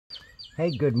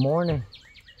Hey, good morning.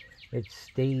 It's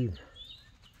Steve.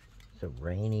 It's a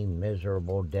rainy,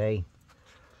 miserable day.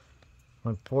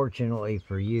 Unfortunately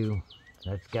for you,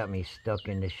 that's got me stuck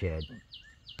in the shed.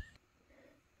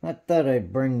 I thought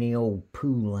I'd bring the old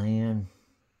Poulan,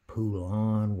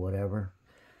 whatever,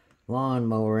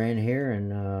 lawnmower in here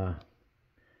and,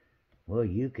 well,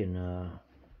 you can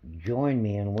join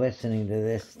me in listening to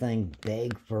this thing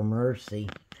beg for mercy.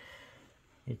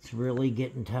 It's really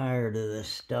getting tired of the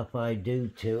stuff I do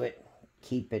to it.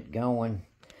 Keep it going.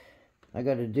 I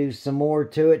got to do some more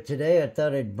to it today. I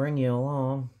thought I'd bring you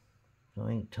along. So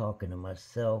I ain't talking to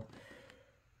myself.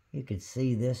 You can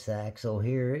see this axle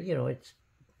here. You know, it's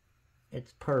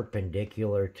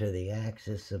perpendicular to the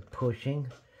axis of pushing.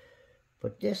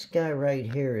 But this guy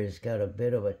right here has got a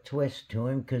bit of a twist to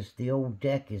him because the old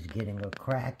deck is getting a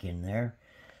crack in there.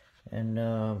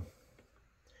 And,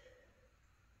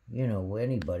 you know,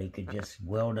 anybody could just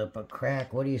weld up a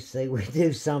crack. What do you say we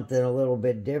do something a little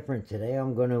bit different today?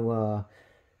 I'm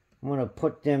gonna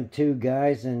put them two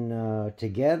guys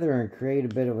together and create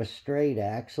a bit of a straight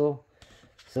axle,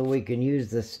 so we can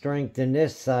use the strength in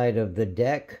this side of the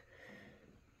deck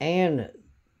and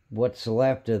what's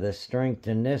left of the strength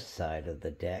in this side of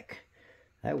the deck.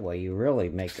 That way you really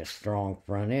make a strong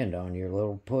front end on your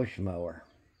little push mower.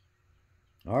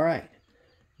 All right.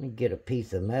 Let me get a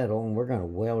piece of metal and we're going to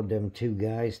weld them two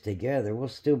guys together. We'll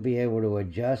still be able to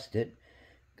adjust it.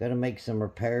 Got to make some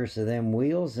repairs to them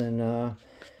wheels and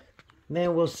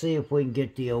man, we'll see if we can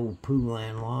get the old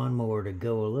Poulan lawnmower to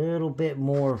go a little bit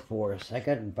more for us. I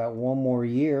got about one more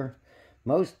year.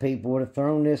 Most people would have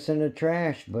thrown this in the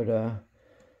trash, but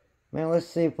man, let's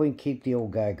see if we can keep the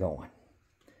old guy going.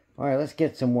 All right, let's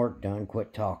get some work done.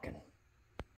 Quit talking.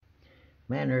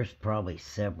 Man, there's probably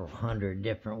several hundred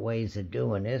different ways of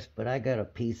doing this, but I got a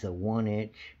piece of 1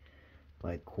 inch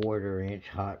by 1/4 inch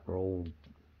hot rolled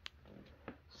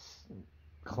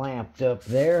clamped up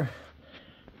there.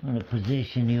 I'm going to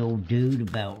position the old dude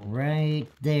about right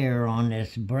there on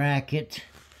this bracket.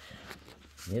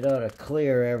 It ought to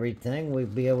clear everything. We'll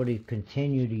be able to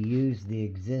continue to use the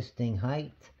existing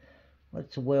height.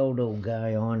 Let's weld old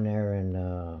guy on there and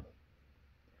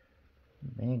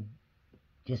man,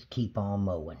 just keep on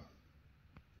mowing.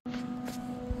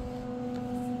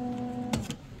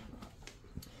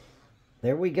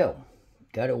 There we go.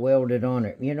 Got it welded on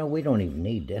it. You know, we don't even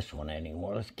need this one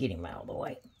anymore. Let's get him out of the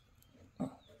way,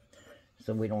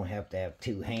 so we don't have to have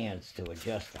two hands to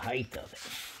adjust the height of it.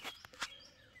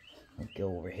 Let's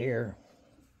go over here.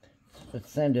 Let's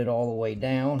send it all the way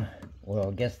down. Well,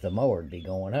 I guess the mower would be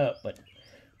going up, but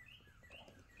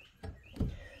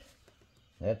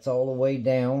that's all the way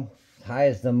down, high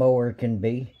as the mower can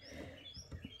be.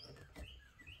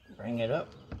 Bring it up.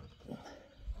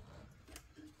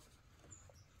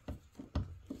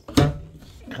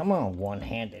 Come on,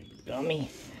 one-handed dummy.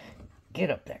 Get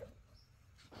up there.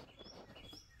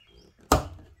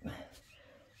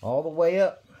 All the way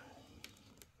up.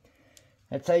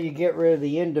 That's how you get rid of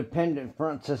the independent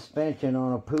front suspension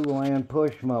on a Poulan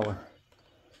push mower.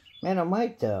 Man, I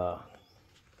might, you know,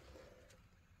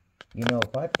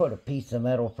 if I put a piece of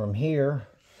metal from here,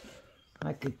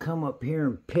 I could come up here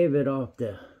and pivot off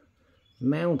the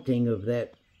mounting of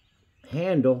that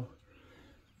handle.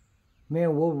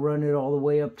 Man, we'll run it all the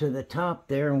way up to the top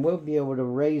there, and we'll be able to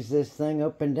raise this thing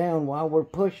up and down while we're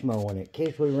push mowing it, in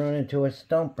case we run into a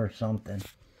stump or something.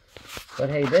 But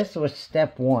hey, this was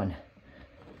step one.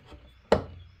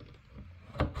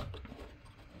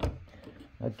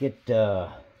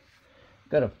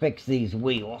 Gotta fix these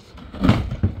wheels.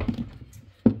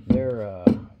 They're,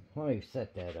 let me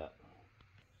set that up.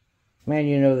 Man,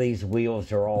 you know these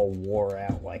wheels are all wore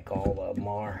out like all of them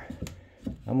are.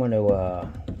 I'm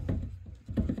gonna,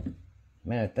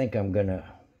 man, I think I'm gonna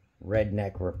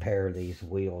redneck repair these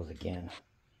wheels again.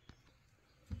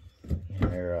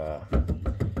 They're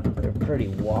pretty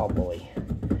wobbly.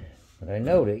 But I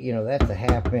noticed, you know, that's a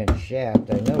 1/2 inch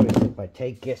shaft. I noticed if I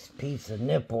take this piece of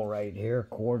nipple right here,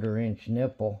 1/4 inch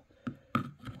nipple,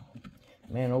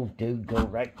 man, old dude go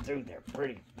right through there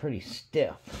pretty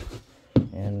stiff.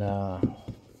 And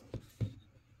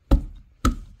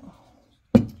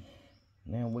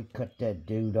man, we cut that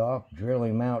dude off, drill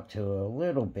him out to a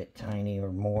little bit tiny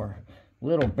or more, a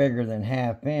little bigger than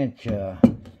 1/2 inch.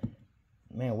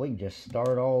 Man, we can just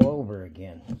start all over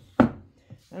again.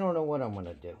 I don't know what I'm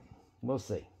gonna do. We'll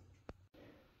see.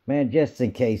 Man, just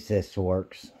in case this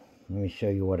works, let me show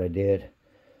you what I did.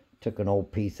 Took an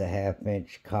old piece of 1/2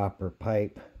 inch copper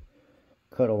pipe,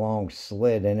 cut a long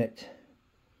slit in it.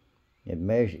 It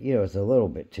measured, you know, it's a little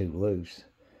bit too loose.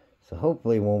 So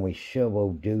hopefully when we shove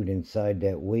old dude inside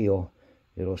that wheel,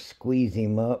 it'll squeeze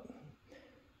him up.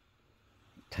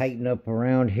 tighten up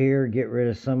around here, get rid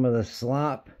of some of the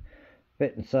slop,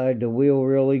 fit inside the wheel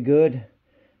really good.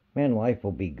 Man, life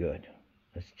will be good.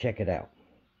 Let's check it out.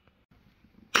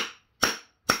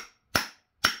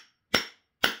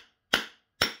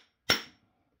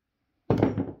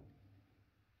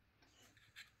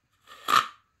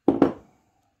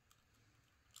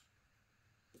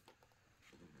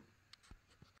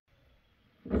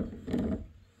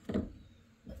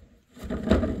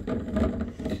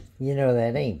 You know,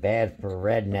 that ain't bad for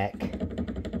a redneck.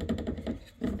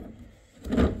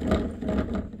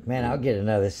 Man, I'll get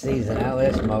another season out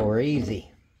of this mower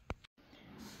easy.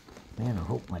 Man, I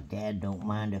hope my dad don't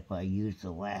mind if I use the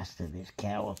last of this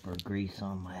caliper grease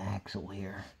on my axle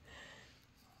here.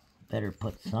 Better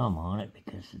put some on it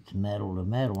because it's metal to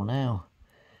metal now.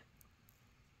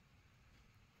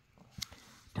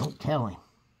 Don't tell him.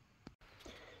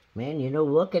 Man, you know,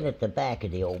 looking at the back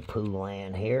of the old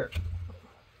Poulan here,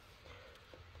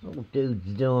 old dude's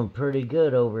doing pretty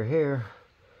good over here.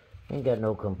 Ain't got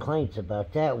no complaints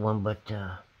about that one, but,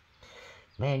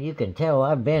 man, you can tell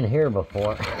I've been here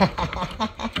before.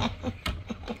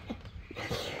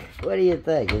 What do you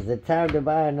think? Is it time to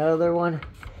buy another one?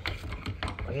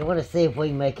 Or you want to see if we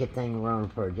can make a thing run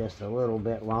for just a little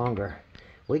bit longer?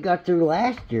 We got through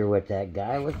last year with that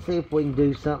guy. Let's see if we can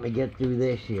do something to get through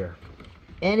this year.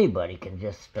 Anybody can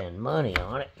just spend money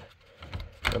on it.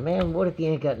 But, man, what if you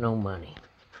ain't got no money?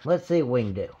 Let's see what we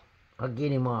can do. I'll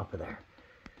get him off of there.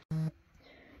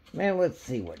 Man, let's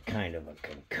see what kind of a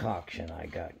concoction I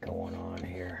got going on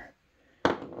here.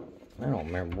 I don't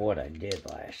remember what I did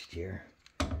last year.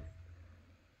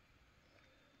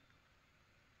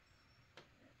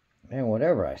 Man,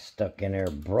 whatever I stuck in there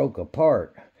broke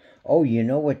apart. Oh, you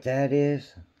know what that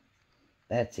is?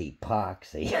 That's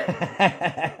epoxy.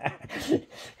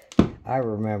 I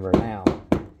remember now.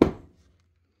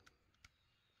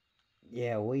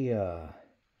 Yeah,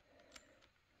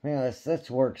 man,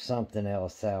 let's work something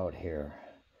else out here.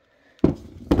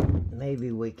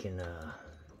 Maybe we can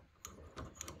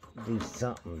do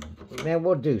something. Man,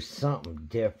 we'll do something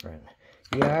different.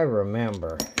 Yeah, I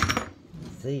remember.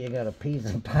 See, you got a piece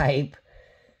of pipe,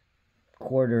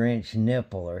 1/4-inch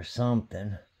nipple or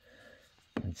something,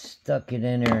 and stuck it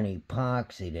in there and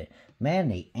epoxied it. Man,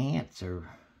 the ants are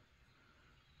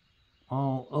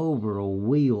all over a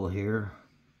wheel here.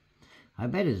 I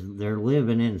bet they're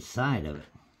living inside of it.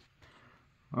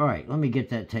 Alright, let me get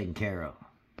that taken care of.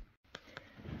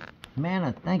 Man,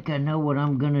 I think I know what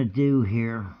I'm gonna do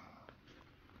here.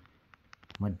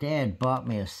 My dad bought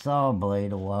me a saw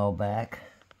blade a while back.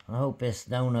 I hope this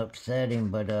don't upset him,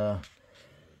 but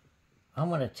I'm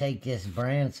gonna take this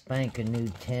brand spanking new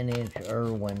 10-inch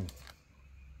Irwin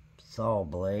saw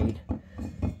blade,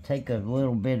 take a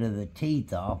little bit of the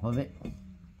teeth off of it,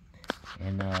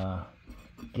 and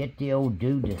get the old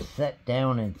dude to set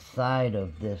down inside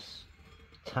of this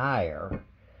tire,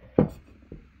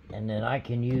 and then I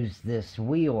can use this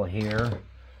wheel here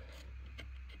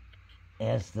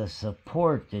as the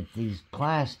support that these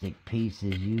plastic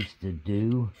pieces used to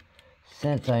do,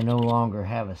 since I no longer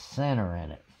have a center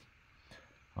in it.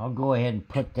 I'll go ahead and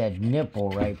put that nipple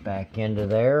right back into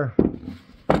there.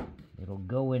 It'll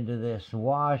go into this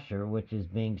washer, which is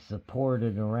being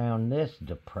supported around this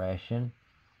depression.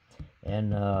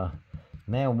 And,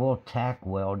 man, we'll tack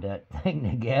weld that thing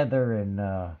together, and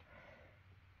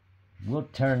we'll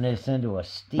turn this into a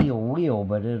steel wheel,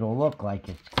 but it'll look like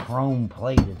it's chrome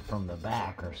plated from the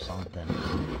back or something.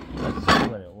 Let's see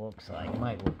what it looks like.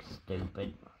 Might look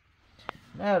stupid.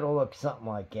 That'll look something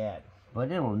like that.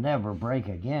 But it'll never break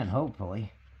again,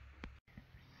 hopefully.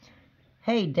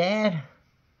 Hey, Dad.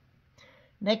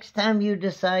 Next time you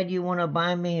decide you want to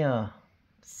buy me a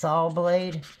saw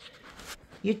blade,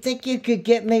 you think you could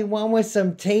get me one with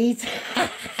some teeth?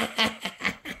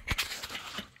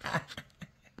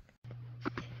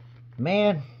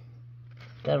 Man,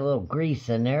 got a little grease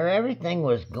in there. Everything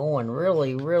was going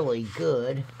really, really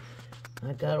good.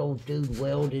 I got old dude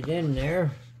welded in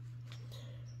there.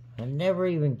 I never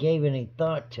even gave any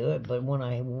thought to it, but when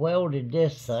I welded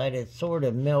this side, it sort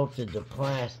of melted the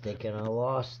plastic and I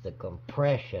lost the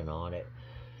compression on it.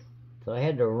 So I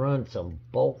had to run some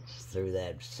bolts through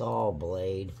that saw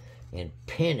blade and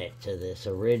pin it to this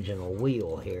original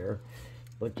wheel here.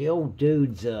 But the old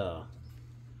dude's,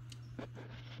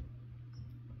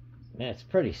 that's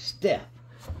pretty stiff.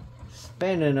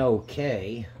 Spinning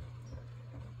okay.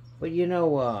 But you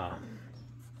know,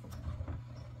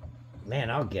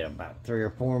 man, I'll get about 3 or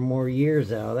 4 more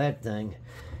years out of that thing.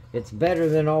 It's better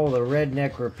than all the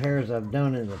redneck repairs I've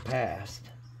done in the past.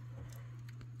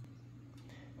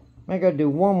 I gotta do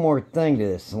one more thing to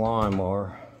this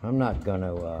lawnmower. I'm not going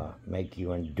to make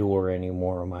you endure any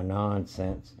more of my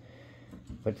nonsense.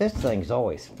 But this thing's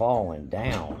always falling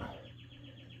down.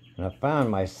 And I find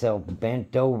myself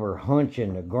bent over,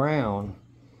 hunching the ground.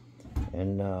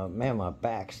 And, man, my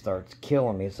back starts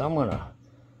killing me. So I'm going to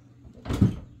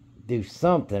do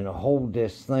something to hold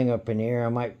this thing up in the air. I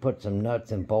might put some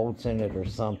nuts and bolts in it or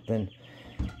something.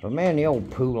 But, man, the old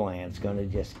Poulan's going to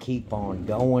just keep on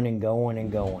going and going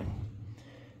and going.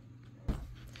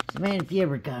 So, man, if you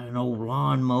ever got an old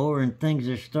lawnmower and things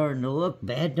are starting to look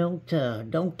bad,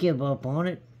 don't give up on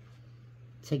it.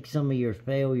 Take some of your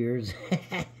failures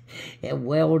and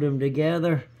weld them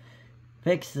together.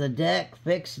 Fix the deck,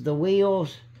 fix the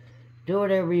wheels. Do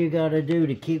whatever you got to do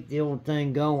to keep the old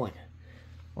thing going.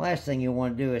 Last thing you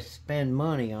want to do is spend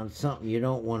money on something you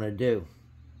don't want to do.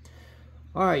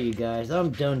 Alright, you guys, I'm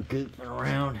done goofing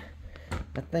around.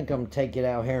 I think I'm going to take it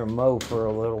out here and mow for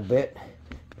a little bit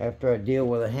after I deal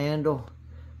with a handle.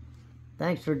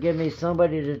 Thanks for giving me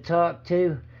somebody to talk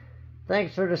to.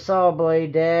 Thanks for the saw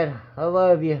blade, Dad. I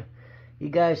love you. You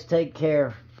guys take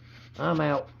care. I'm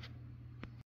out.